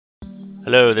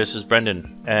Hello, this is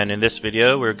Brendan, and in this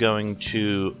video we're going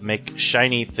to make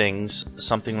shiny things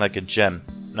something like a gem.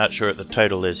 Not sure what the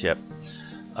title is yet.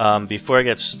 Before I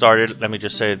get started, let me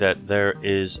just say that there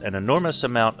is an enormous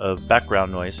amount of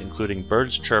background noise, including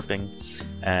birds chirping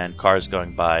and cars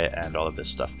going by and all of this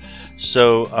stuff.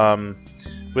 So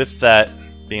with that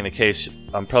being the case,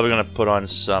 I'm probably going to put on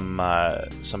some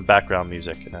background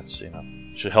music, and that's,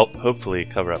 should help hopefully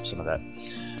cover up some of that.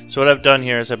 So what I've done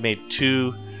here is I've made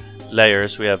two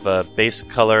layers. We have a base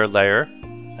color layer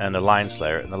and a lines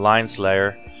layer, and the lines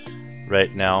layer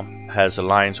right now has the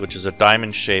lines, which is a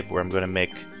diamond shape where I'm going to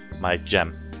make my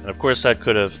gem. And of course I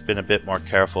could have been a bit more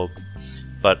careful,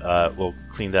 but we'll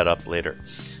clean that up later.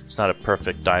 It's not a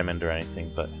perfect diamond or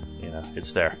anything, but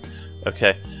it's there.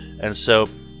 Okay, and so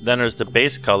then there's the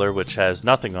base color, which has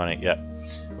nothing on it yet.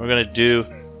 What we're going to do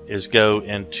is go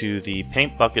into the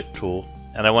paint bucket tool,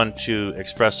 and I want to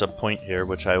express a point here,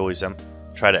 which I always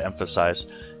try to emphasize.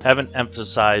 Haven't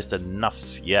emphasized enough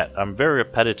yet. I'm very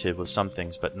repetitive with some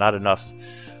things, but not enough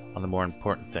on the more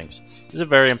important things. This is a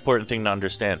very important thing to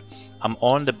understand. I'm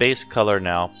on the base color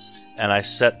now, and I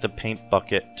set the paint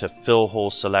bucket to fill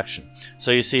hole selection.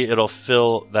 So you see it'll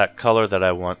fill that color that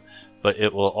I want, but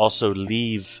it will also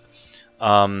leave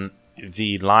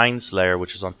the lines layer,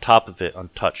 which is on top of it,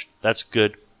 untouched. That's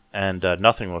good, and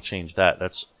nothing will change that.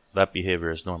 That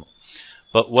behavior is normal.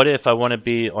 But what if I want to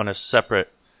be on a separate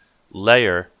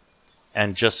layer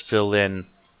and just fill in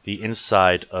the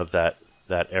inside of that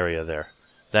area there?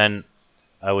 Then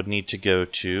I would need to go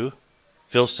to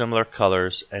fill similar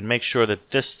colors and make sure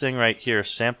that this thing right here,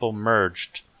 sample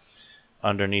merged,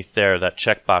 underneath there, that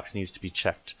checkbox needs to be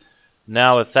checked.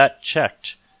 Now if that's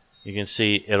checked, you can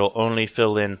see it'll only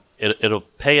fill in, it'll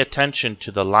pay attention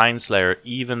to the lines layer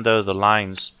even though the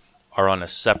lines are on a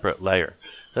separate layer.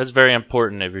 That's very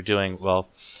important if you're doing, well,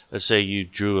 let's say you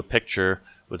drew a picture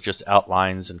with just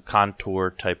outlines and contour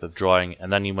type of drawing,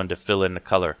 and then you want to fill in the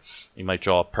color. You might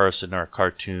draw a person or a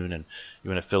cartoon, and you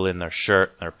want to fill in their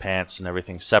shirt, their pants, and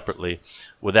everything separately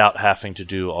without having to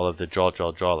do all of the draw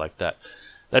like that.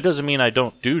 That doesn't mean I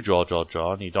don't do draw,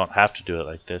 and you don't have to do it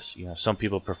like this. Some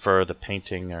people prefer the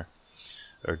painting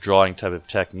or drawing type of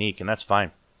technique, and that's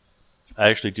fine. I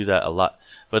actually do that a lot,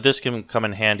 but this can come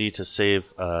in handy to save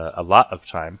a lot of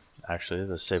time. Actually,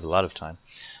 it'll save a lot of time.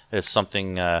 It's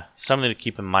something to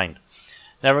keep in mind.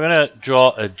 Now we're going to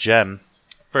draw a gem.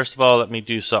 First of all, let me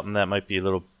do something that might be a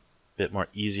little bit more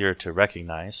easier to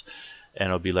recognize, and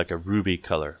it'll be like a ruby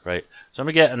color, right? So I'm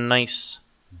going to get a nice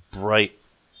bright,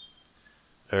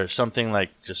 or something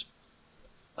like just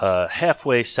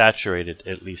halfway saturated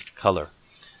at least color.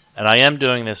 And I am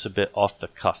doing this a bit off the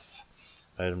cuff.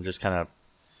 I'm just kind of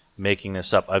making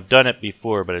this up. I've done it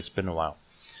before, but it's been a while.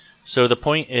 So the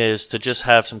point is to just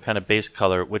have some kind of base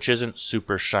color which isn't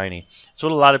super shiny. It's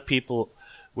what a lot of people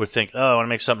would think, oh, I want to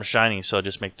make something shiny, so I'll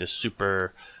just make this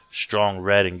super strong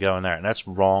red and go in there. And that's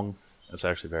wrong. That's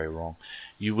actually very wrong.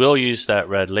 You will use that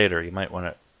red later. You might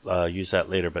want to use that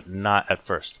later, but not at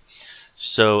first.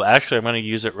 So actually I'm going to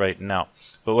use it right now.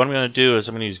 But what I'm going to do is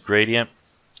I'm going to use gradient.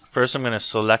 First I'm going to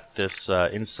select this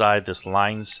inside this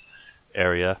lines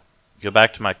area, go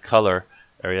back to my color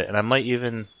area, and I might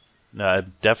even, no,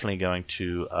 I'm definitely going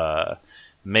to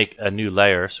make a new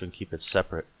layer so we can keep it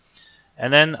separate.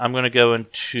 And then I'm going to go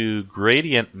into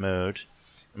gradient mode.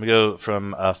 I'm going to go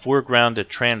from foreground to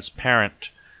transparent.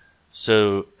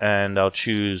 So, and I'll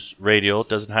choose radial. It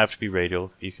doesn't have to be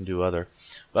radial, you can do other.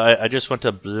 But I just want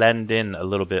to blend in a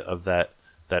little bit of that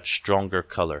stronger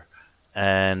color.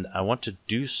 And I want to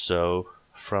do so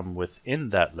from within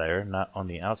that layer, not on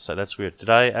the outside. That's weird. Did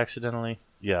I accidentally?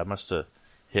 Yeah, I must have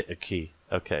hit a key.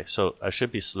 Okay, so I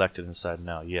should be selected inside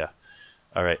now. Yeah.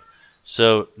 Alright.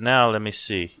 So now let me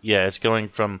see. Yeah, it's going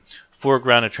from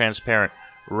foreground to transparent.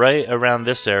 Right around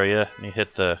this area, let me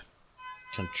hit the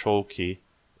control key.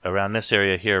 Around this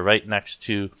area here, right next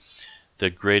to the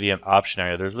gradient option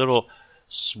area, there's a little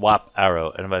swap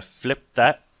arrow. And if I flip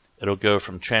that, it'll go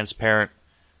from transparent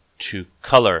to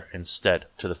color instead,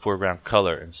 to the foreground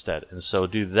color instead. And so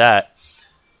do that,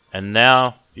 and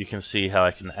now you can see how I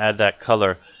can add that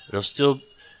color.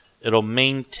 It'll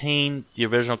maintain the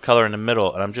original color in the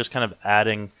middle, and I'm just kind of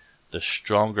adding the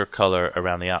stronger color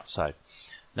around the outside.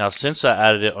 Now since I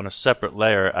added it on a separate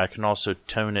layer, I can also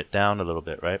tone it down a little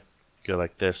bit, right? Go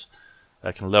like this.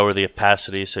 I can lower the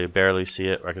opacity so you barely see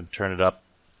it, or I can turn it up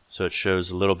so it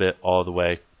shows a little bit all the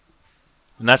way.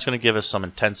 And that's going to give us some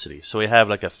intensity. So we have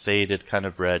like a faded kind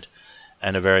of red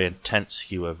and a very intense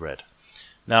hue of red.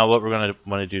 Now what we're going to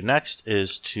want to do next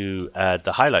is to add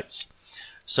the highlights.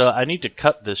 So I need to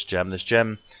cut this gem. This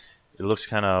gem, it looks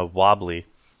kind of wobbly.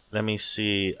 Let me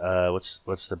see what's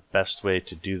the best way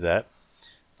to do that.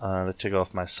 Let's take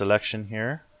off my selection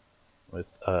here with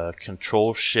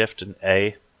Control Shift and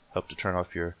A. Hope to turn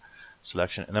off your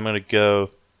selection. And I'm going to go,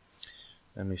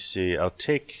 let me see, I'm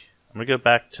going to go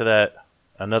back to that,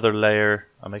 another layer.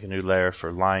 I'll make a new layer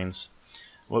for lines.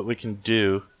 What we can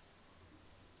do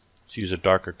is use a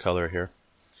darker color here,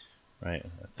 right?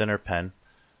 A thinner pen.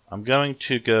 I'm going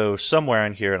to go somewhere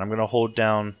in here and I'm going to hold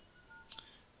down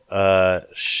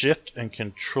Shift and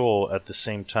Control at the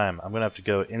same time. I'm going to have to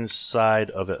go inside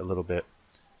of it a little bit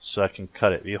so I can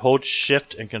cut it. If you hold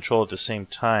Shift and Control at the same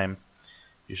time,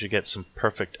 you should get some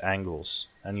perfect angles,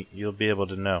 and you'll be able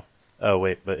to know. Oh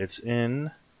wait, but it's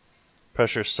in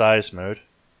pressure size mode.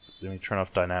 Let me turn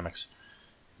off dynamics.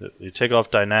 You take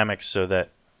off dynamics so that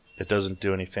it doesn't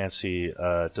do any fancy,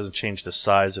 it doesn't change the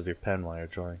size of your pen while you're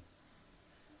drawing.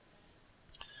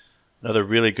 Another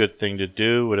really good thing to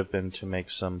do would have been to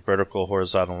make some vertical,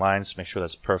 horizontal lines, make sure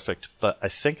that's perfect, but I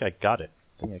think I got it.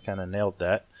 I think I kind of nailed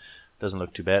that. Doesn't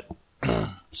look too bad.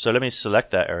 So let me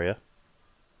select that area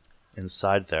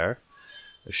inside there.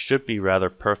 It should be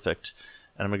rather perfect.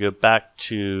 And I'm going to go back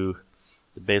to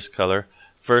the base color.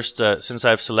 First, since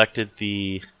I've selected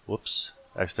the, whoops,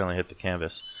 I accidentally hit the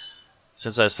canvas.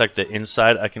 Since I select the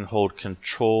inside, I can hold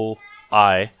Control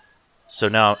I. So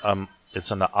now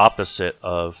it's on the opposite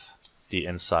of the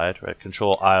inside, right?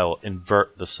 Control I will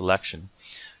invert the selection.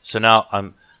 So now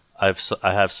I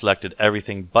have selected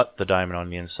everything but the diamond on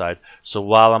the inside. So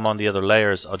while I'm on the other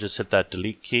layers, I'll just hit that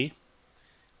delete key,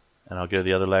 and I'll go to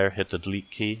the other layer, hit the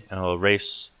delete key, and I'll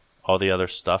erase all the other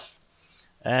stuff.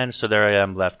 And so there I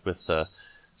am left with a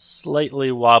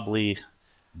slightly wobbly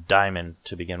diamond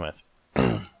to begin with.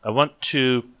 I want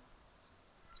to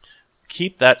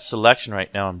keep that selection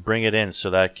right now and bring it in so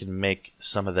that I can make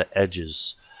some of the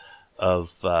edges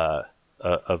of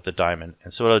the diamond.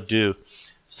 And so what I'll do,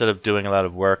 instead of doing a lot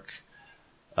of work,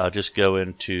 I'll just go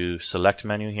into Select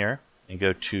menu here and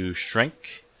go to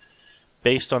Shrink.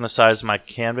 Based on the size of my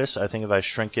canvas, I think if I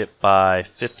shrink it by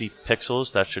 50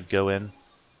 pixels, that should go in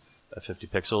by 50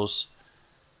 pixels.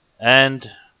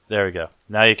 And there we go.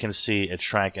 Now you can see it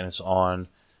shrank and it's on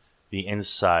the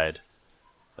inside.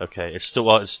 Okay, it's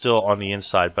still on the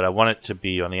inside, but I want it to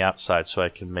be on the outside so I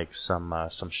can make some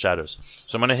shadows.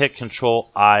 So I'm going to hit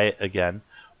Control I again,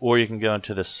 or you can go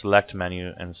into the Select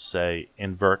menu and say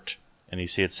Invert, and you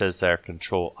see it says there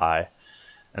Control I.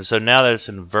 And so now that it's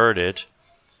inverted,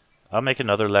 I'll make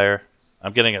another layer.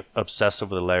 I'm getting obsessed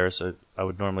with the layers. I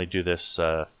would normally do this,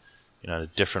 in a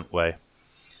different way.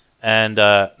 And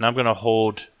now I'm going to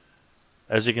hold.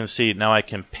 As you can see, now I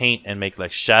can paint and make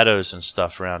like shadows and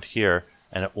stuff around here,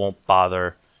 and it won't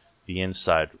bother the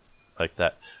inside like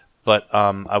that. But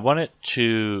I want it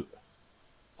to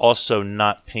also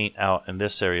not paint out in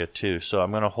this area too. So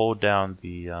I'm going to hold down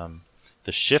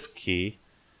the Shift key,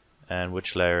 and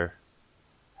which layer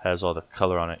has all the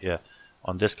color on it? Yeah,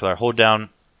 on this color. Hold down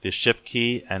the Shift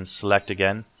key and select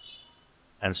again,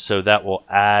 and so that will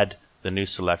add the new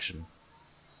selection.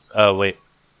 Oh wait,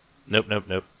 nope.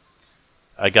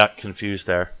 I got confused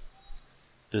there.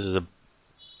 This is a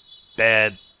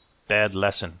bad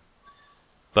lesson,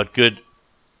 but good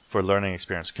for learning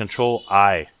experience. Control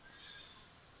I.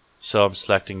 So I'm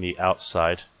selecting the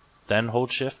outside, then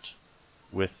hold Shift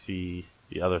with the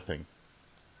other thing.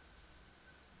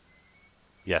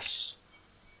 Yes.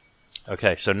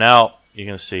 Okay, so now you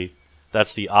can see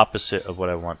that's the opposite of what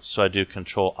I want. So I do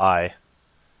Control I.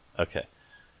 Okay.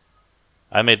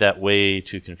 I made that way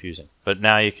too confusing, but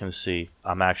now you can see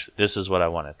this is what I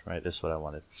wanted, right? This is what I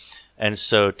wanted. And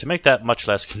so to make that much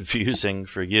less confusing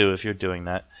for you, if you're doing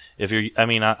that,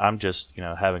 I'm just,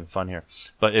 having fun here.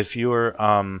 But if you're,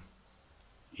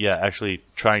 actually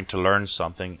trying to learn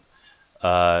something,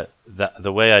 the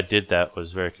way I did that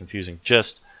was very confusing.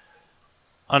 Just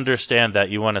understand that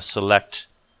you want to select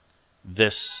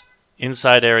this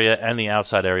inside area and the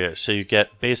outside area, so you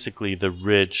get basically the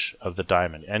ridge of the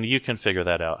diamond, and you can figure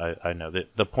that out. I know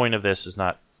that the point of this is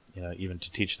not, even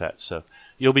to teach that, so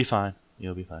you'll be fine.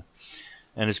 You'll be fine.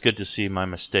 And it's good to see my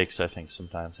mistakes. I think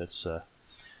sometimes it's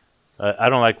I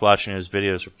don't like watching those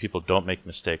videos where people don't make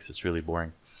mistakes. It's really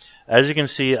boring. As you can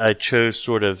see, I chose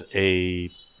sort of a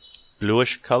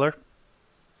bluish color,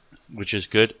 which is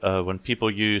good. When people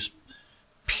use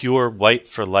pure white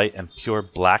for light and pure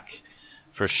black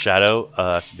for shadow,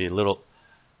 it can be a little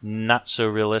not so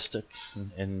realistic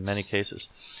in many cases.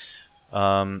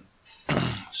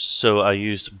 So I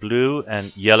used blue,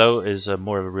 and yellow is a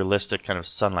more of a realistic kind of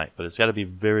sunlight, but it's got to be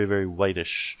very, very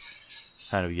whitish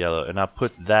kind of yellow. And I'll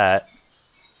put that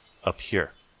up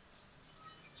here.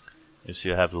 You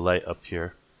see I have the light up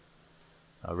here.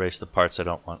 I'll erase the parts I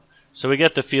don't want. So we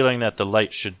get the feeling that the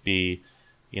light should be,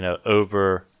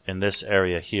 over in this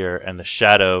area here, and the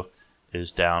shadow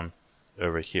is down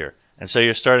over here. And so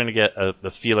you're starting to get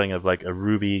the feeling of like a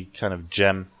ruby kind of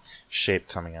gem shape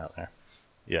coming out there.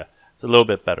 Yeah, it's a little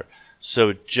bit better.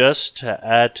 So just to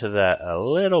add to that a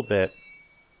little bit,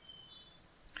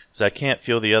 because I can't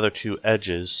feel the other two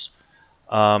edges,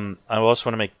 I also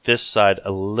want to make this side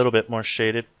a little bit more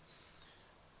shaded,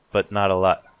 but not a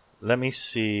lot. Let me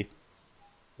see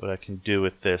what I can do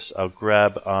with this. I'll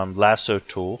grab lasso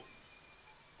tool.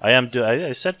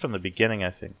 I said from the beginning, I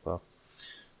think, well,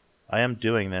 I am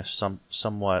doing this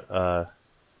somewhat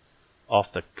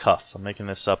off the cuff. I'm making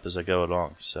this up as I go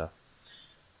along, so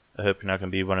I hope you're not going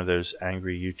to be one of those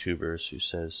angry YouTubers who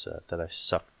says that I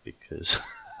suck because...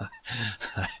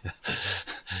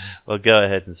 Well, go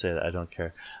ahead and say that. I don't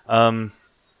care.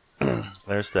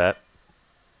 There's that.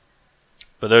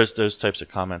 But those types of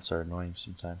comments are annoying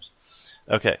sometimes.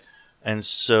 Okay, and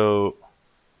so...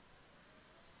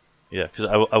 yeah,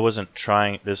 because I wasn't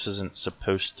trying, this isn't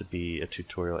supposed to be a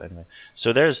tutorial anyway.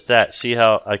 So there's that. See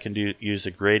how I can use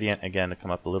the gradient again to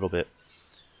come up a little bit.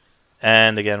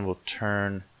 And again, we'll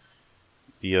turn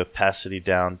the opacity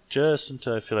down just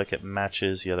until I feel like it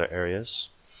matches the other areas.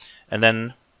 And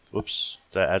then, whoops,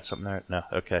 did I add something there? No,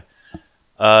 okay.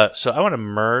 So I want to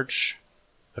merge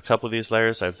a couple of these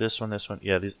layers. I have this one, this one.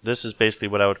 Yeah, this is basically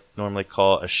what I would normally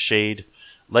call a shade,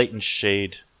 light and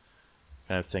shade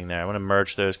kind of thing there. I want to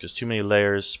merge those because too many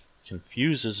layers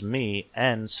confuses me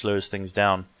and slows things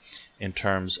down in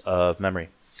terms of memory.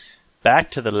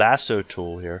 Back to the lasso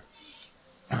tool here,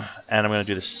 and I'm going to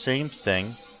do the same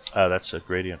thing. Oh, that's a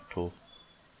gradient tool.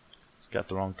 Got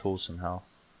the wrong tool somehow.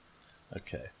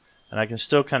 Okay, and I can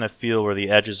still kind of feel where the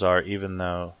edges are even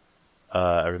though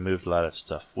I removed a lot of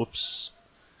stuff. Whoops.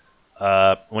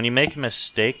 When you make a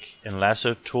mistake in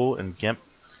lasso tool in GIMP,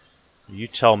 you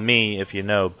tell me if you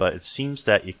know, but it seems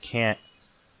that you can't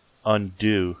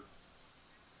undo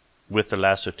with the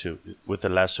lasso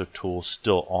tool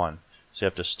still on. So you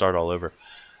have to start all over.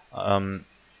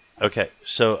 Okay,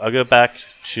 so I'll go back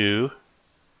to,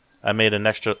 I made an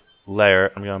extra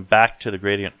layer. I'm going back to the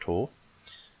gradient tool.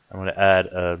 I'm going to add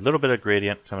a little bit of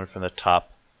gradient coming from the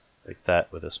top like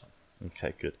that with this one.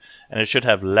 Okay, good. And it should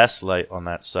have less light on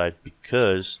that side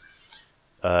because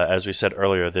as we said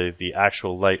earlier, the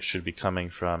actual light should be coming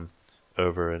from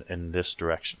over in this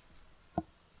direction.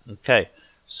 Okay,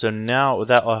 so now with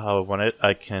that all how I want it,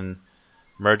 I can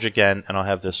merge again, and I'll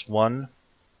have this one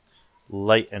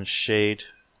light and shade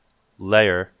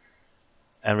layer.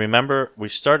 And remember, we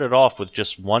started off with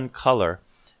just one color,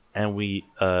 and we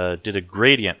did a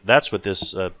gradient. That's what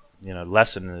this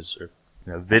lesson is, or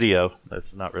video.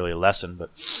 That's not really a lesson,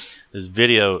 but this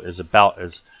video is about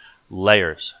is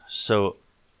layers. So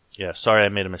yeah, sorry I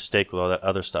made a mistake with all that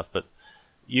other stuff, but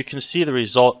you can see the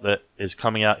result that is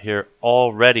coming out here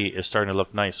already is starting to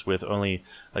look nice with only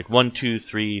like 1, 2,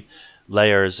 3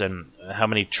 layers. And how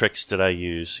many tricks did I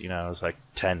use? It was like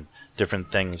 10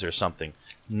 different things or something.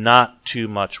 Not too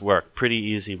much work. Pretty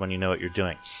easy when you know what you're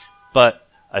doing. But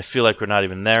I feel like we're not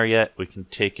even there yet. We can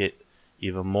take it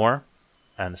even more,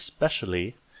 and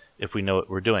especially if we know what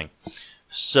we're doing.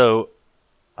 So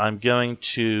I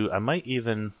might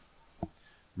even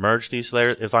merge these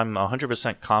layers. If I'm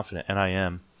 100% confident, and I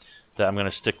am, that I'm going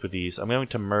to stick with these, I'm going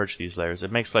to merge these layers.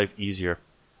 It makes life easier.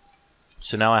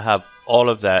 So now I have all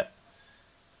of that,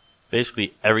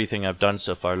 basically everything I've done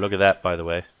so far. Look at that, by the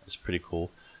way. It's pretty cool.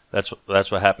 That's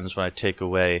what happens when I take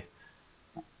away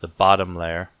the bottom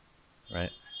layer,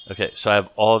 right? Okay, so I have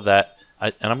all of that.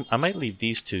 I might leave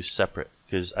these two separate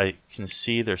because I can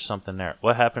see there's something there.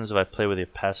 What happens if I play with the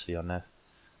opacity on that?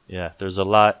 Yeah, there's a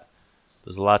lot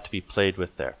to be played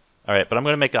with there. Alright, but I'm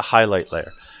going to make a highlight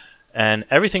layer. And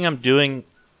everything I'm doing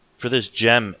for this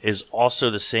gem is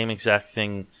also the same exact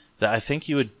thing that I think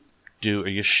you would do, or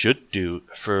you should do,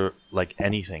 for like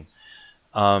anything.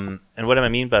 And what I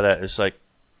mean by that is like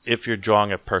if you're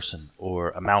drawing a person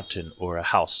or a mountain or a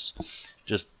house,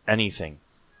 just anything.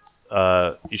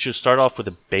 You should start off with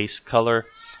a base color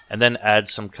and then add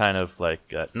some kind of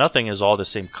like, nothing is all the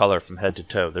same color from head to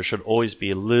toe. There should always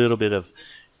be a little bit of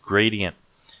gradient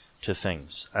to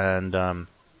things, and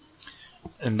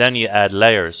then you add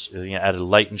layers. You add a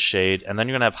light and shade, and then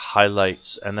you're gonna have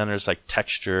highlights, and then there's like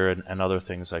texture and other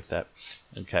things like that.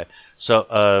 Okay,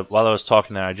 so while I was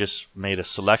talking there, I just made a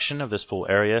selection of this full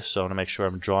area, so I want to make sure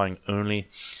I'm drawing only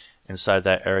inside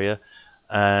that area.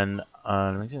 And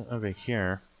let me get over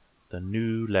here. The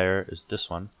new layer is this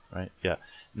one, right? Yeah.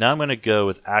 Now I'm going to go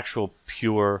with actual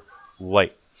pure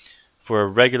white. For a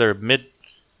regular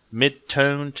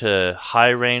mid-tone to high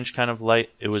range kind of light,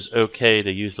 it was okay to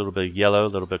use a little bit of yellow, a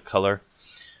little bit of color.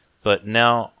 But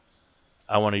now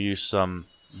I want to use some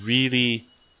really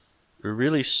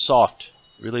really soft,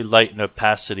 really light in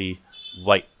opacity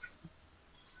white.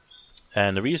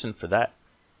 And the reason for that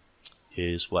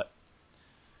is what?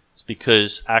 It's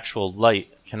because actual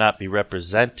light cannot be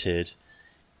represented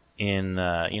in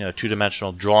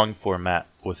two-dimensional drawing format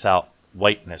without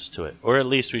whiteness to it, or at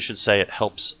least we should say it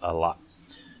helps a lot.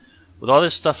 With all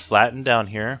this stuff flattened down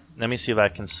here, let me see if I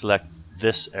can select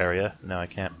this area. No, I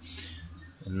can't.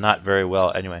 Not very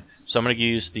well anyway. So I'm going to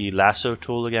use the lasso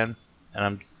tool again, and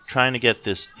I'm trying to get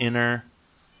this inner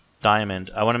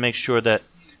diamond. I want to make sure that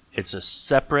it's a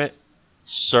separate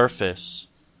surface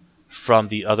from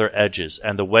the other edges,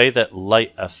 and the way that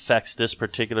light affects this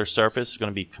particular surface is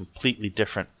going to be completely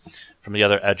different from the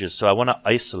other edges. So I want to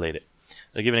isolate it.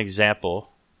 I'll give an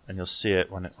example, and you'll see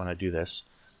it when I do this.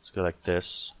 Let's go like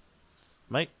this.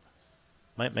 Might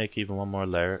make even one more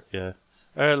layer. Yeah.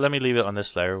 Or let me leave it on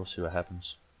this layer. We'll see what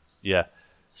happens. Yeah.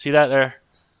 See that there?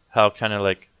 How kind of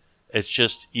like it's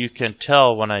just, you can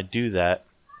tell when I do that.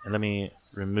 And let me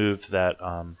remove that.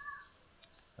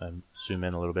 Zoom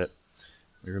in a little bit.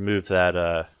 Remove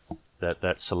that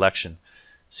that selection.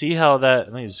 See how that?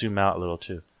 Let me zoom out a little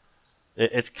too.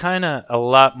 It's kind of a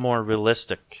lot more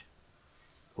realistic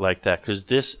like that, because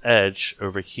this edge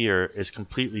over here is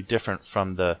completely different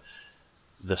from the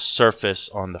surface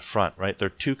on the front, right? They're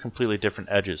two completely different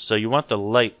edges. So you want the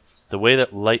light, the way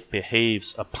that light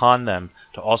behaves upon them,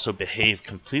 to also behave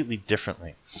completely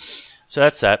differently. So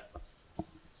that's that.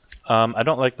 I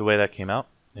don't like the way that came out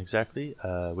exactly.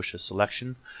 Wish the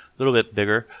selection a little bit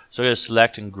bigger. So I'm going to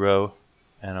select and grow,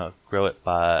 and I'll grow it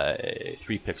by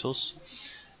 3 pixels,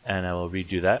 and I will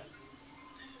redo that.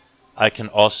 I can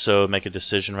also make a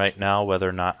decision right now whether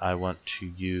or not I want to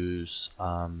use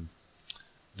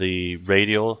the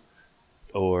radial,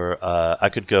 or I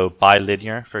could go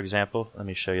bilinear, for example. Let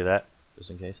me show you that just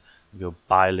in case. Go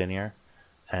bilinear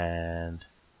and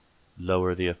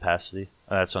lower the opacity.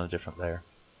 Oh, that's on a different layer.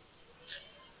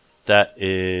 That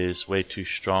is way too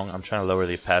strong. I'm trying to lower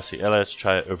the opacity. Let's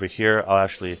try it over here. I'll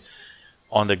actually,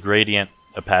 on the gradient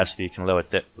opacity, you can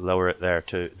lower it there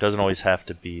too. It doesn't always have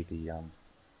to be the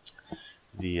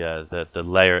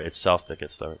layer itself that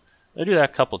gets lowered. I do that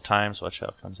a couple times. Watch how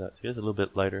it comes out. See, it's a little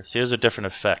bit lighter. See, there's a different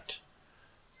effect.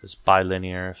 This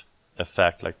bilinear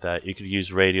effect like that. You could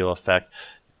use radial effect.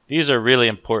 These are really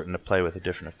important to play with the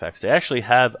different effects. They actually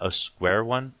have a square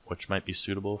one, which might be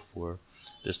suitable for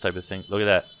this type of thing. Look at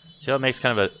that. See how it makes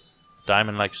kind of a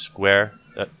diamond-like square?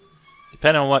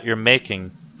 Depending on what you're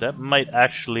making, that might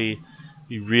actually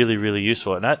be really, really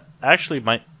useful. And that actually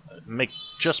might make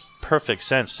just perfect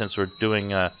sense since we're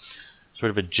doing sort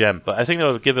of a gem. But I think that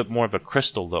will give it more of a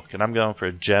crystal look. And I'm going for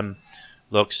a gem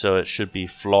look, so it should be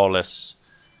flawless.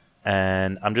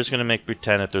 And I'm just going to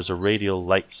pretend that there's a radial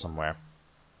light somewhere.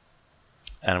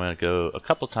 And I'm going to go a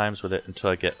couple times with it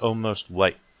until I get almost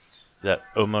white. That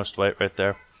almost white right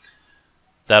there.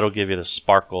 That'll give you the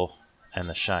sparkle and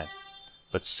the shine.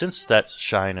 But since that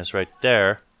shine is right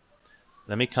there,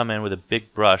 let me come in with a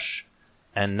big brush,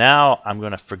 and now I'm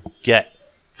going to forget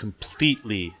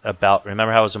completely about,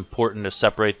 remember how it was important to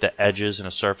separate the edges and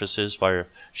the surfaces while you're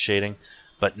shading?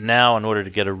 But now, in order to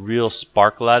get a real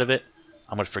sparkle out of it,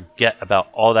 I'm going to forget about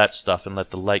all that stuff and let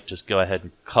the light just go ahead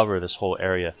and cover this whole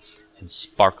area and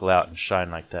sparkle out and shine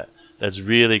like that. That's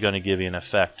really going to give you an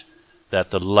effect that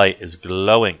the light is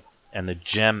glowing, and the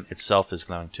gem itself is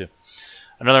glowing too.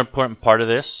 Another important part of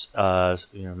this,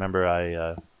 remember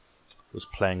I was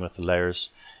playing with the layers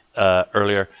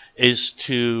earlier, is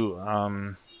to,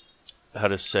 how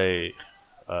to say,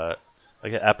 I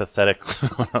get apathetic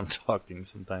when I'm talking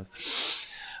sometimes.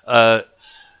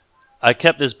 I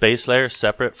kept this base layer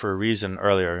separate for a reason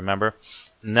earlier, remember?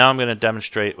 Now I'm going to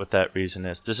demonstrate what that reason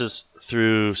is. This is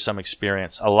through some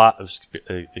experience, a lot of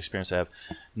experience I have.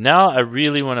 Now I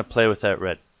really want to play with that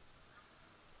red.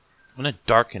 I'm going to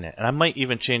darken it, and I might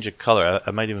even change the color.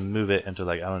 I might even move it into,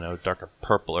 like, I don't know, darker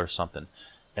purple or something.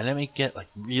 And let me get like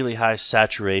really high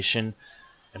saturation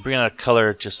and bring out a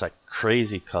color just like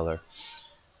crazy color.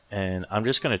 And I'm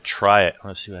just going to try it. I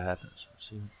want to see what happens.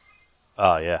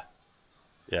 Oh, yeah.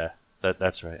 Yeah,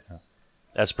 that's right.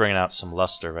 That's bringing out some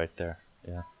luster right there.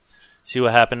 Yeah. See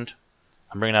what happened?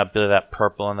 I'm bringing out a bit of that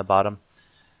purple on the bottom.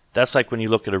 That's like when you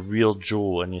look at a real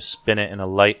jewel and you spin it in a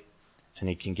light and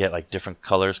you can get like different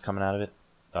colors coming out of it.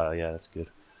 Oh, yeah, that's good.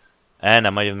 And I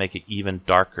might even make it even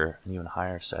darker and even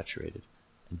higher saturated.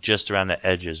 And just around the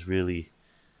edges, really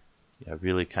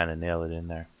kind of nail it in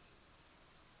there.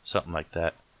 Something like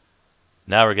that.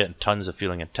 Now we're getting tons of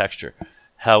feeling and texture.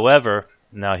 However,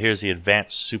 now here's the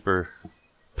advanced super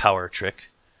power trick.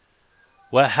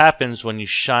 What happens when you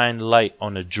shine light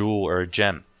on a jewel or a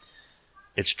gem?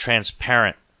 It's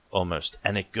transparent. almost,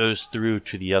 and it goes through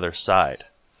to the other side.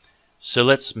 So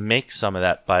let's make some of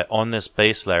that by on this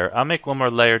base layer. I'll make one more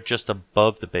layer just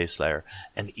above the base layer.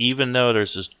 And even though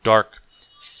there's this dark,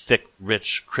 thick,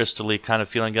 rich, crystal-y kind of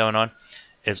feeling going on,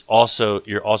 you're also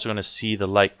going to see the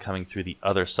light coming through the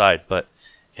other side, but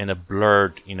in a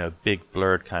blurred, big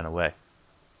blurred kind of way.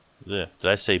 Did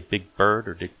I say big bird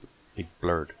or big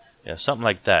blurred? Yeah, something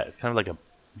like that. It's kind of like a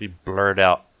big blurred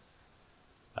out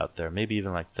there. Maybe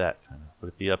even like that. Kind of. Would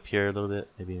it be up here a little bit?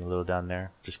 Maybe a little down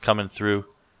there. Just coming through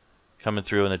on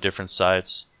the different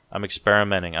sides. I'm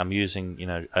experimenting. I'm using,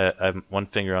 I have one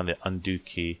finger on the undo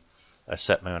key. I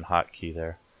set my own hotkey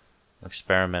there. I'm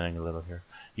experimenting a little here.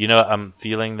 I'm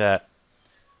feeling that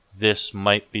this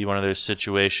might be one of those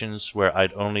situations where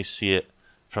I'd only see it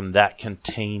from that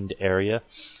contained area.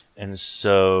 And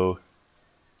so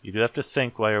you do have to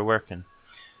think while you're working.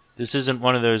 This isn't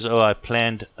one of those, I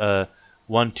planned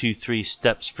 1, 2, 3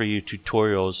 steps for you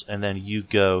tutorials, and then you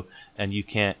go and you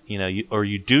can't, or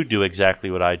you do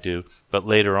exactly what I do, but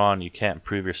later on you can't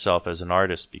improve yourself as an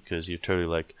artist because you're totally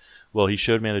like, well, he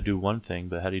showed me how to do one thing,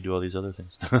 but how do you do all these other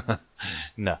things?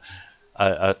 No,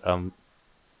 I'm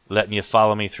letting you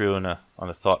follow me through on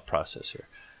a thought process here.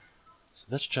 So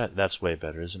let's try. That's way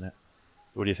better, isn't it?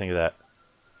 What do you think of that?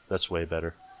 That's way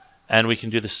better. And we can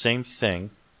do the same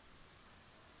thing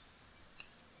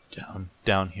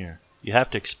down here. You have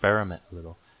to experiment a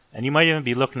little. And you might even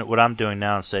be looking at what I'm doing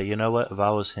now and say, you know what, if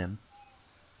I was him,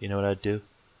 you know what I'd do?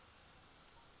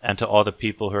 And to all the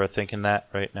people who are thinking that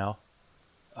right now,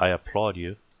 I applaud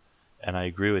you, and I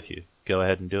agree with you. Go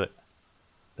ahead and do it.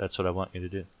 That's what I want you to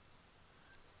do.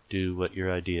 Do what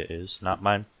your idea is, not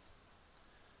mine.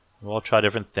 We'll all try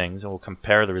different things, and we'll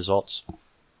compare the results.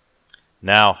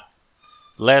 Now,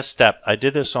 last step. I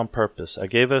did this on purpose. I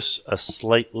gave us a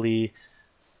slightly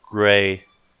gray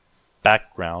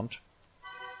background,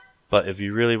 but if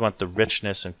you really want the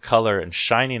richness and color and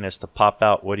shininess to pop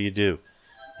out, what do?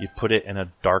 You put it in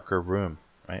a darker room,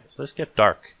 right? So let's get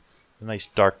dark. A nice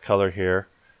dark color here.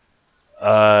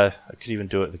 I could even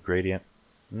do it with a gradient.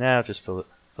 Nah, just fill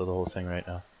the whole thing right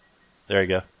now. There you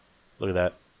go. Look at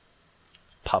that.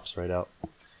 Pops right out.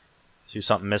 See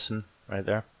something missing right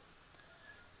there?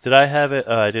 Did I have it?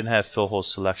 I didn't have fill whole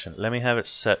selection. Let me have it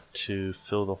set to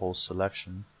fill the whole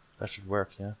selection. That should work,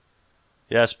 yeah.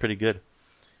 Yeah, it's pretty good.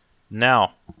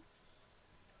 Now,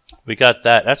 we got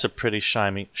that. That's a pretty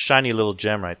shiny little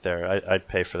gem right there. I'd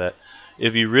pay for that.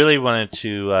 If you really wanted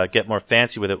to get more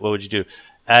fancy with it, what would you do?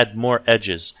 Add more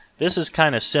edges. This is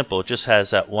kind of simple. It just has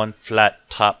that one flat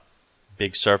top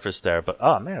big surface there. But,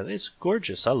 oh, man, it's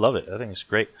gorgeous. I love it. I think it's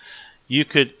great.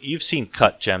 You've seen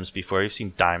cut gems before. You've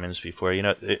seen diamonds before.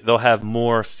 They'll have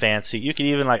more fancy. You could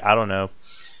even, like, I don't know,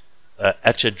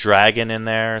 etch a dragon in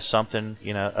there or something.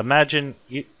 Imagine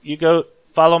you go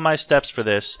follow my steps for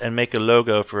this and make a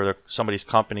logo for somebody's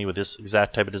company with this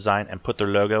exact type of design and put their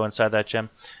logo inside that gem.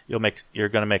 You're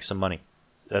going to make some money.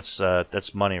 That's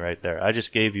money right there. I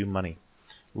just gave you money.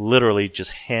 Literally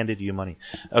just handed you money.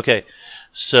 Okay,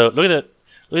 so look at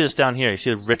this down here. You see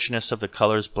the richness of the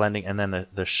colors blending, and then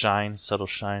the shine, subtle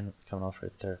shine coming off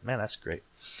right there. Man, that's great.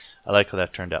 I like how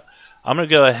that turned out. I'm going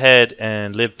to go ahead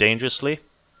and live dangerously.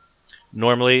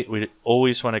 Normally, we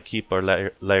always want to keep our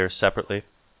layers separately,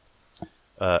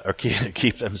 or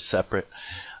keep them separate.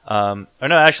 Or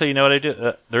no, actually, you know what I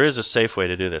do? There is a safe way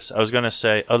to do this. I was going to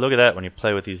say, oh, look at that when you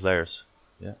play with these layers.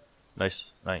 Yeah, nice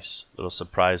little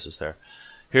surprises there.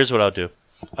 Here's what I'll do.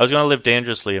 I was going to live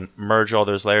dangerously and merge all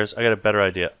those layers. I got a better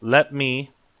idea. Let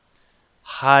me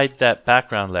hide that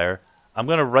background layer. I'm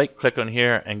going to right-click on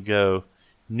here and go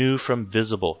New from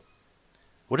Visible.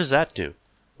 What does that do?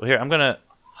 Well, here, I'm going to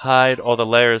hide all the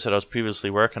layers that I was previously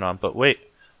working on. But wait,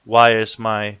 why is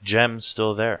my gem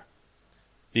still there?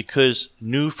 Because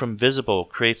New from Visible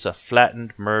creates a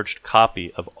flattened, merged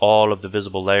copy of all of the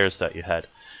visible layers that you had.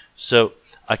 So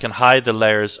I can hide the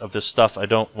layers of the stuff I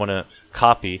don't want to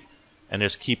copy and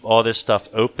just keep all this stuff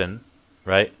open,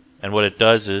 right? And what it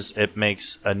does is it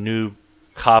makes a new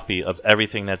copy of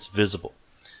everything that's visible.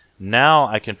 Now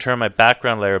I can turn my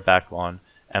background layer back on,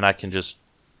 and I can just,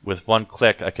 with one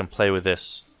click, I can play with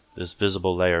this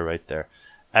visible layer right there.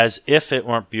 As if it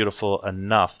weren't beautiful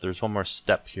enough, there's one more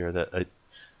step here that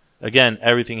again,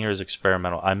 everything here is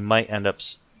experimental. I might end up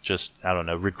just, I don't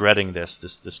know, regretting this.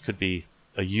 This could be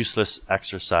a useless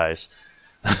exercise.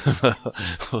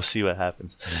 We'll see what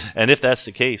happens. And if that's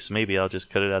the case, maybe I'll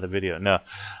just cut it out of the video. No,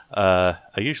 I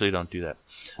usually don't do that.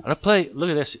 I'm going to play, look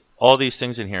at this, all these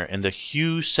things in here, in the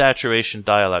hue saturation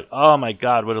dialog. Oh my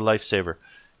god, what a lifesaver.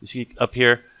 You see up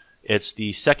here, it's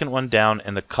the second one down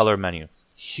in the color menu.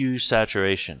 Hue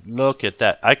saturation. Look at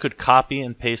that. I could copy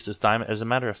and paste this diamond. As a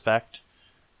matter of fact,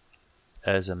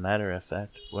 as a matter of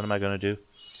fact, what am I going to do?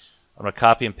 I'm going to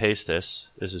copy and paste this.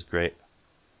 This is great.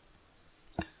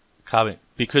 Copy,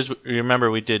 because remember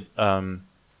we did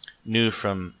new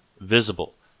from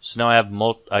visible. So now I have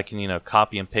I can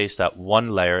copy and paste that one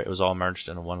layer. It was all merged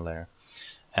into one layer.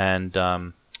 And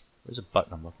there's a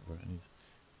button I'm looking for. I need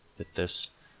to hit this.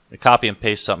 To copy and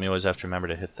paste something, you always have to remember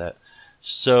to hit that.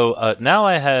 So now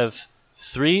I have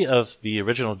 3 of the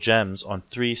original gems on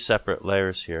 3 separate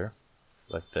layers here,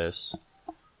 like this.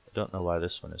 I don't know why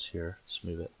this one is here. Let's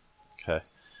move it. Okay.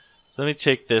 So let me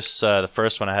take this, the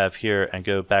first one I have here, and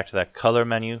go back to that color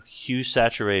menu, hue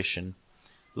saturation.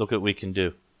 Look what we can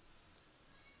do.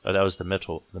 Oh, that was the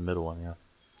middle one, yeah.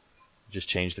 Just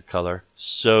change the color.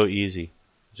 So easy.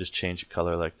 Just change the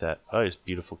color like that. Oh, these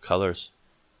beautiful colors.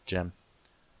 Gem.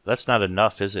 That's not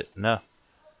enough, is it? No.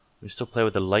 We still play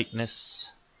with the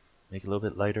lightness. Make it a little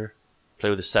bit lighter. Play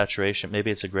with the saturation. Maybe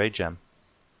it's a gray gem.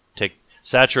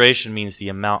 Saturation means the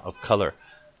amount of color.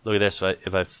 Look at this.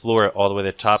 If I floor it all the way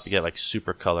to the top, you get like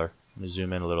super color. Let me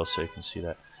zoom in a little so you can see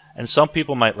that. And some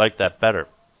people might like that better.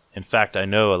 In fact, I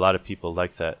know a lot of people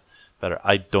like that better.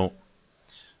 I don't.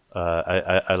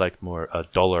 I like more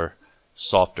duller,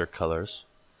 softer colors.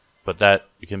 But that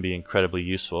can be incredibly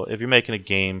useful if you're making a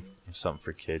game, something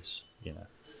for kids.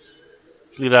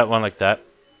 Let's leave that one like that.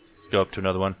 Let's go up to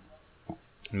another one.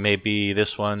 Maybe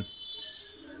this one.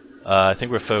 I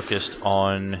think we're focused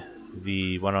on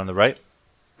the one on the right.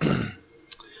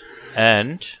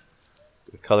 And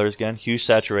the colors again, hue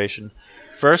saturation.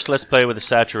 First, let's play with the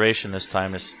saturation this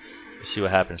time. Let's see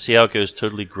what happens. See how it goes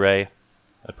totally gray.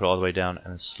 I put it all the way down,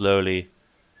 and then slowly,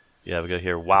 yeah, we go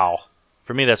here. Wow.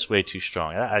 For me, that's way too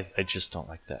strong. I just don't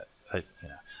like that.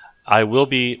 I will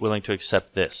be willing to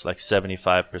accept this, like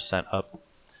 75% up.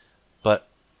 But,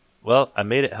 well, I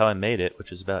made it how I made it,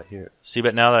 which is about here. See,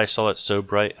 but now that I saw it so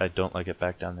bright, I don't like it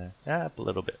back down there. Yeah, up a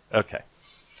little bit. Okay.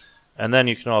 And then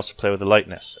you can also play with the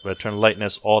lightness. If I turn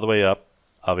lightness all the way up,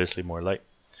 obviously more light.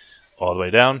 All the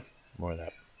way down, more of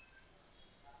that.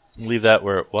 Leave that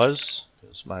where it was,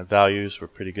 because my values were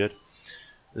pretty good.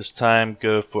 This time,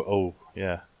 go for, oh,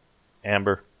 yeah,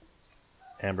 amber.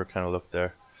 Amber kind of look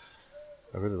there.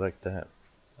 I really like that.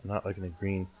 I'm not liking the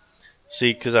green.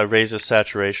 See, because I raised the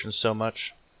saturation so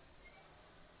much,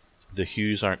 the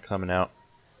hues aren't coming out.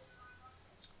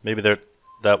 Maybe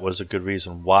that was a good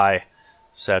reason why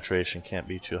saturation can't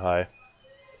be too high.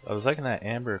 I was liking that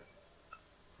amber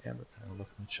kind of look.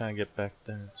 I'm trying to get back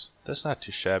there. That's not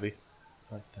too shabby.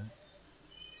 I like that.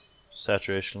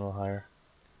 Saturation a little higher.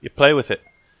 You play with it.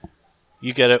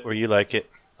 You get it where you like it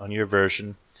on your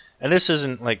version. And this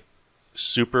isn't like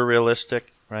super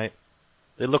realistic, right?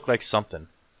 They look like something.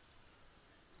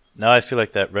 Now I feel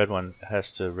like that red one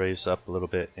has to raise up a little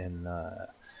bit in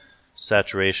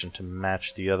saturation to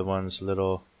match the other ones a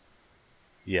little.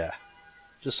 Yeah,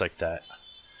 just like that.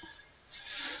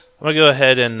 I'm going to go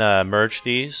ahead and merge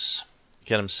these,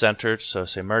 get them centered. So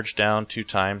say merge down 2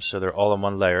 times so they're all in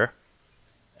one layer.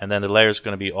 And then the layer is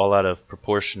going to be all out of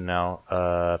proportion now,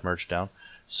 merged down.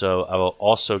 So I will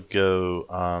also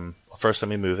go, first let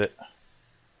me move it.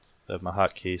 I have my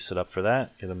hotkey set up for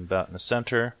that. Get them about in the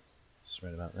center. Just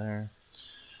right about there.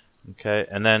 Okay,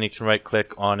 and then you can right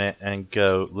click on it and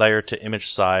go layer to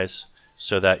image size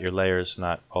so that your layer is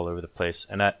not all over the place.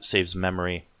 And that saves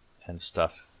memory and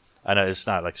stuff. I know it's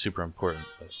not like super important,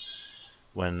 but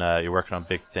when you're working on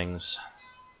big things,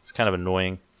 it's kind of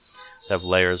annoying to have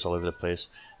layers all over the place.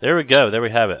 There we go. There we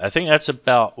have it. I think that's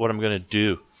about what I'm going to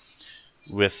do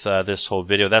with this whole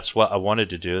video. That's what I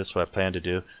wanted to do. That's what I plan to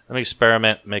do. Let me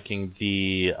experiment making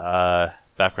the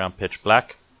background pitch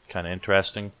black. Kind of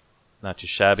interesting. Not too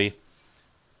shabby.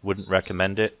 Wouldn't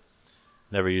recommend it.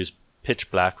 Never use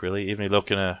pitch black, really. Even if you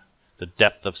look in the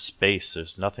depth of space,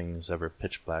 there's nothing that's ever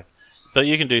pitch black. But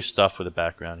you can do stuff with the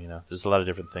background, There's a lot of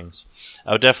different things.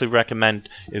 I would definitely recommend,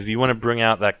 if you want to bring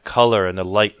out that color and the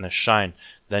light and the shine,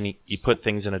 then you put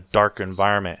things in a darker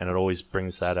environment, and it always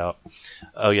brings that out.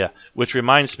 Oh, yeah. Which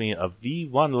reminds me of the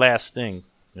one last thing,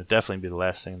 it'll definitely be the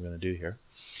last thing I'm going to do here,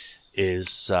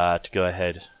 is to go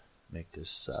ahead and make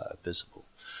this visible.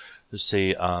 Let's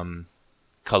see,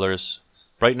 colors,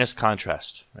 brightness,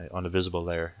 contrast, right, on the visible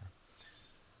layer.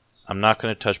 I'm not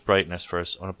going to touch brightness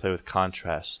first. I want to play with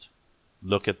contrast.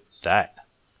 Look at that.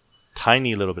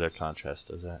 Tiny little bit of contrast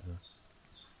does that.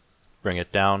 Bring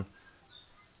it down.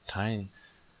 Tiny.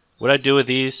 What I do with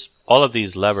these, all of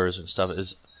these levers and stuff,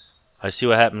 is I see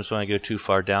what happens when I go too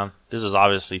far down. This is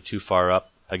obviously too far up.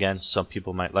 Again, some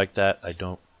people might like that. I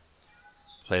don't.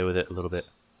 Play with it a little bit.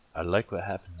 I like what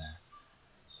happened there.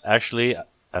 Actually,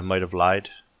 I might have lied.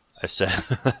 I said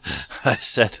I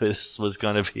said this was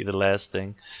going to be the last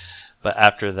thing. But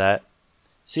after that,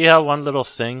 See how one little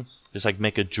thing is like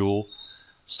make a jewel?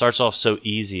 Starts off so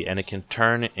easy, and it can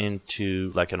turn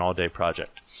into like an all-day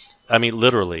project. I mean,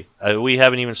 literally. We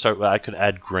haven't even started. Well, I could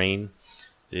add grain.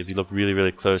 If you look really,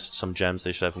 really close at some gems,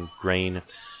 they should have grain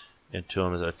into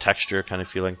them as a texture kind of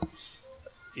feeling.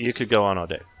 You could go on all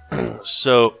day.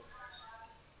 So,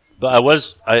 but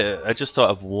I just thought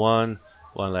of one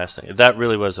last thing. That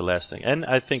really was the last thing, and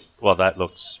I think, well,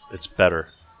 it's better.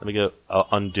 Let me go. I'll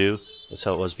undo. That's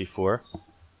how it was before.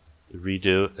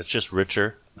 Redo. It's just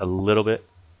richer a little bit,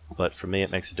 but for me it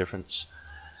makes a difference.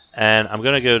 And I'm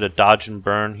going to go to dodge and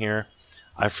burn here.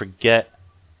 I forget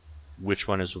which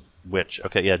one is which.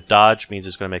 Okay, yeah, dodge means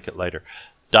it's going to make it lighter.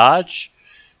 Dodge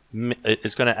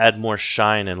is going to add more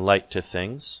shine and light to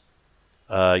things,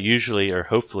 usually or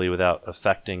hopefully without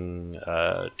affecting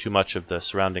too much of the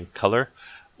surrounding color.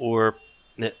 Or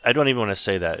I don't even want to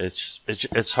say that.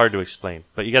 It's hard to explain.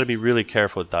 But you got to be really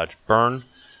careful with dodge. Burn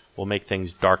will make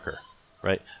things darker,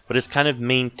 right? But it's kind of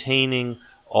maintaining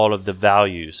all of the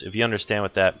values. If you understand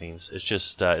what that means, it's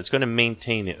just it's going to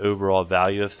maintain the overall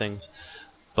value of things,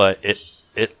 but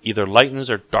it either lightens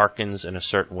or darkens in a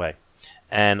certain way.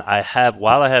 And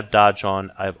while I have dodge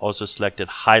on, I've also selected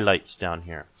highlights down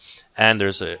here, and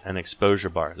there's an exposure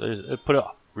bar. Put it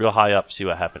real high up, see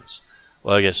what happens.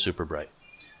 Well, I guess super bright.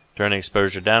 Turn the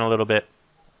exposure down a little bit,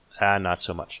 not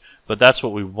so much. But that's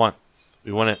what we want.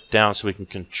 We want it down so we can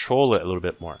control it a little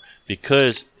bit more,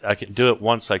 because I can do it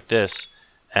once like this,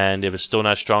 and if it's still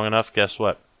not strong enough, guess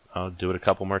what? I'll do it a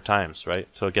couple more times, right?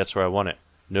 So it gets where I want it.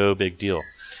 No big deal.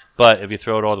 But if you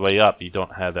throw it all the way up, you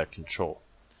don't have that control.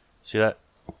 See that?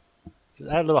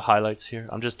 Add little highlights here.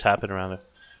 I'm just tapping around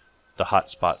the hot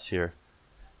spots here.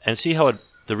 And see how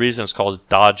the reason it's called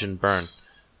dodge and burn.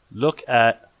 Look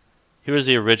at, here's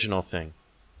the original thing.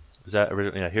 Is that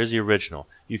original? Yeah, here's the original.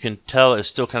 You can tell it's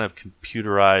still kind of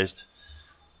computerized.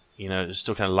 You know, it's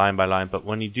still kind of line by line. But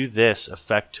when you do this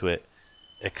effect to it,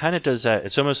 it kind of does that.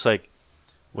 It's almost like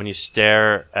when you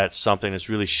stare at something that's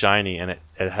really shiny and it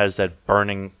has that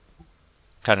burning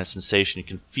kind of sensation. You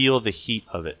can feel the heat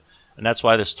of it. And that's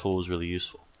why this tool is really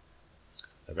useful.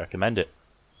 I recommend it.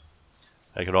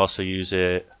 I could also use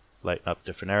it, lighten up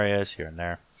different areas here and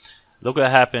there. Look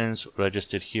what happens, what I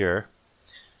just did here.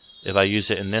 If I use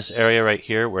it in this area right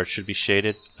here where it should be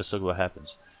shaded, let's look what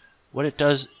happens. What it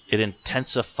does, it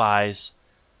intensifies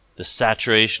the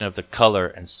saturation of the color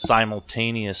and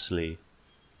simultaneously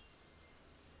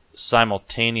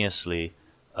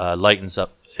lightens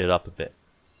it up a bit.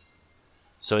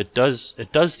 So it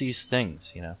does these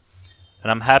things, you know.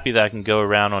 And I'm happy that I can go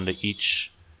around onto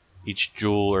each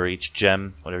jewel or each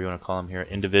gem, whatever you want to call them here,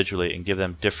 individually and give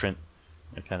them different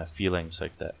kind of feelings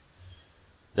like that.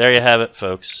 There you have it,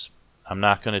 folks. I'm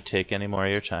not going to take any more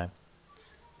of your time.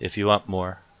 If you want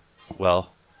more,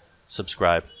 well,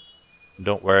 subscribe. And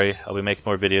don't worry, I'll be making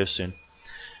more videos soon.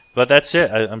 But that's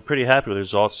it. I'm pretty happy with the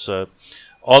results.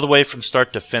 All the way from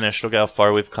start to finish, look how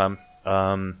far we've come.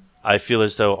 I feel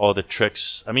as though all the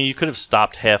tricks, I mean, you could have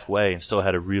stopped halfway and still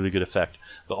had a really good effect.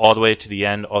 But all the way to the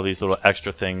end, all these little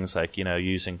extra things like, you know,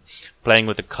 playing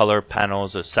with the color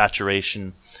panels, the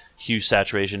saturation, hue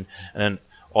saturation, and then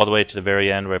all the way to the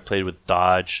very end where I played with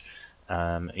dodge,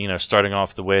 you know, starting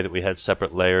off the way that we had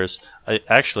separate layers.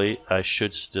 I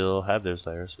should still have those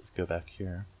layers. Let's go back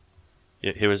here.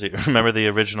 Here was remember the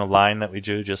original line that we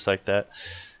drew just like that?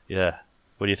 Yeah.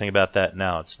 What do you think about that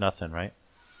now? It's nothing, right?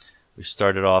 We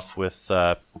started off with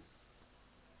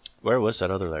where was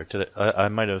that other layer? I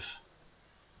might have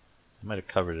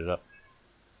covered it up.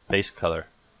 Base color.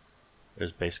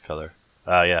 There's base color.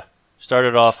 Yeah.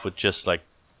 Started off with just like,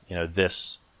 you know,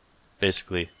 this.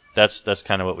 Basically, that's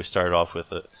kind of what we started off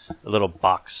with, a little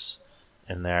box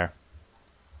in there,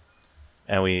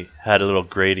 and we had a little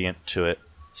gradient to it.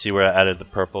 See where I added the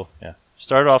purple? Yeah.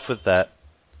 Started off with that.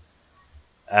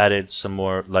 Added some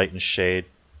more light and shade,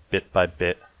 bit by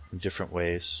bit, in different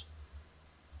ways.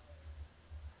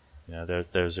 You know,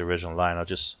 there's the original line. I'll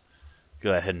just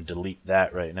go ahead and delete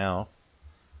that right now,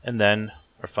 and then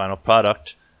our final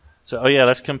product. So, oh yeah,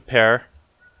 let's compare.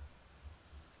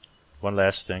 One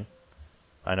last thing.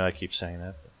 I know I keep saying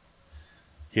that.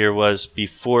 Here was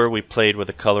before we played with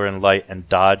the color and light and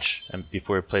dodge, and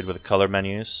before we played with the color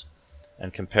menus,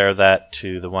 and compare that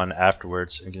to the one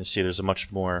afterwards, and you can see there's a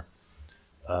much more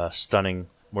stunning,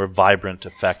 more vibrant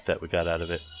effect that we got out of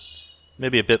it.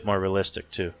 Maybe a bit more realistic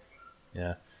too.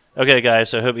 Yeah. Okay,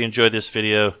 guys, I hope you enjoyed this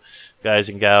video, guys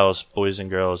and gals, boys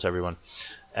and girls, everyone.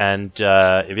 And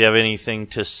if you have anything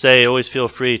to say, always feel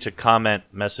free to comment,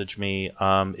 message me.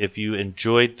 If you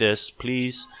enjoyed this,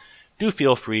 please do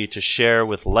feel free to share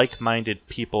with like-minded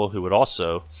people who would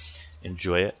also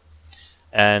enjoy it.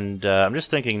 And I'm just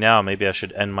thinking now maybe I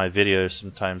should end my videos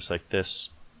sometimes like this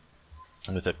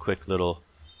with a quick little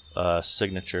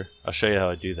signature. I'll show you how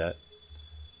I do that.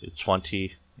 Do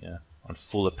 20, yeah, on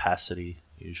full opacity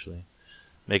usually.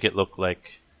 Make it look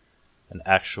like an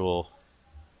actual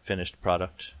finished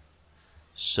product.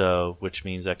 So, which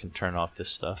means I can turn off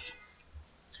this stuff.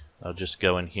 I'll just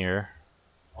go in here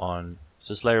on, is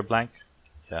this layer blank?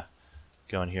 Yeah,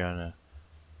 go in here on a,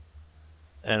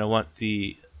 and I want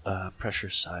the pressure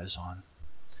size on.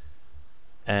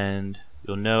 And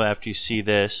you'll know after you see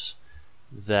this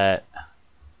that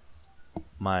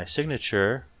my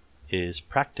signature is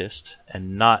practiced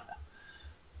and not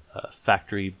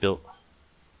factory built,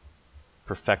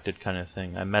 perfected kind of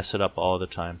thing. I mess it up all the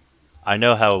time. I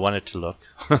know how I want it to look,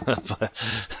 but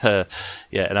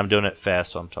yeah, and I'm doing it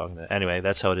fast, so I'm talking to. Anyway,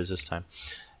 that's how it is this time.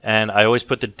 And I always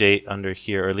put the date under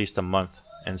here, or at least a month.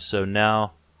 And so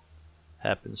now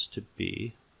happens to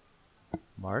be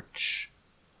March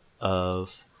of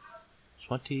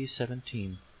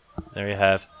 2017. There you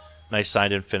have, nice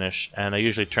signed in finish. And I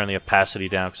usually turn the opacity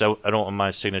down because I don't want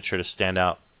my signature to stand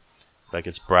out like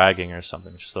it's bragging or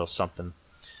something. Just a little something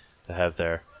to have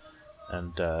there.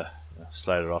 And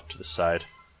slide it off to the side,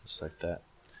 just like that.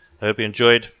 I hope you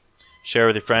enjoyed. Share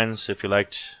with your friends if you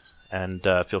liked, and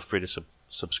feel free to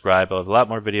subscribe. I'll have a lot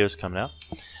more videos coming out,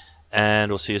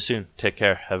 and we'll see you soon. Take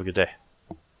care. Have a good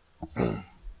day.